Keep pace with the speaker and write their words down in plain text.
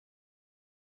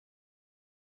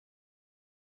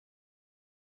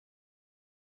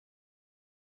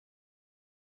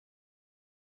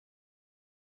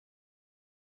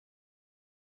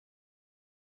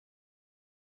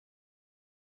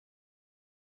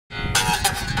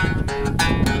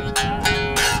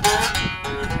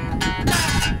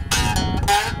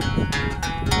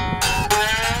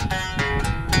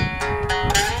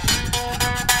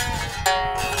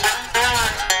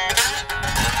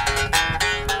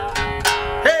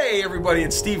Everybody,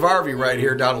 it's Steve Arvey right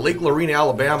here down in Lake Lorena,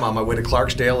 Alabama on my way to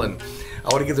Clarksdale, and I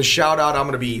want to give the shout out. I'm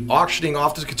going to be auctioning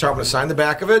off this guitar. I'm going to sign the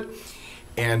back of it,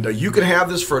 and you can have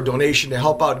this for a donation to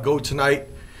help out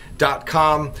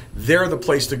GoTonight.com. They're the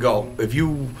place to go. If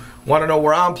you want to know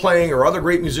where I'm playing or other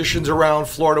great musicians around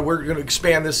Florida, we're going to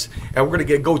expand this, and we're going to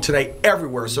get GoTonight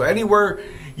everywhere. So anywhere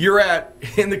you're at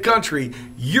in the country,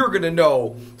 you're going to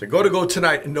know to go to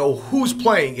GoTonight and know who's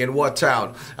playing in what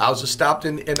town. I was just stopped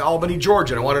in Albany,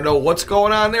 Georgia, and I want to know what's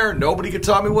going on there. Nobody can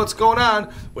tell me what's going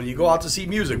on when you go out to see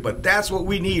music, but that's what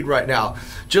we need right now.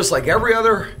 Just like every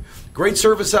other great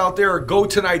service out there,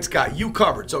 GoTonight's got you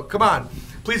covered. So come on,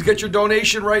 please get your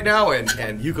donation right now,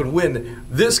 and you can win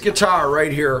this guitar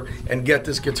right here and get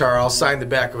this guitar. I'll sign the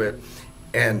back of it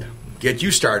and get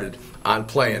you started on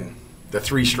playing the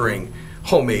 3-string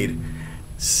homemade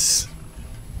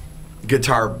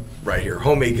guitar right here.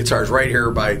 Homemade guitars right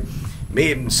here by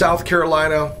made in South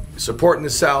Carolina, supporting the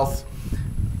South.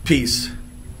 Peace.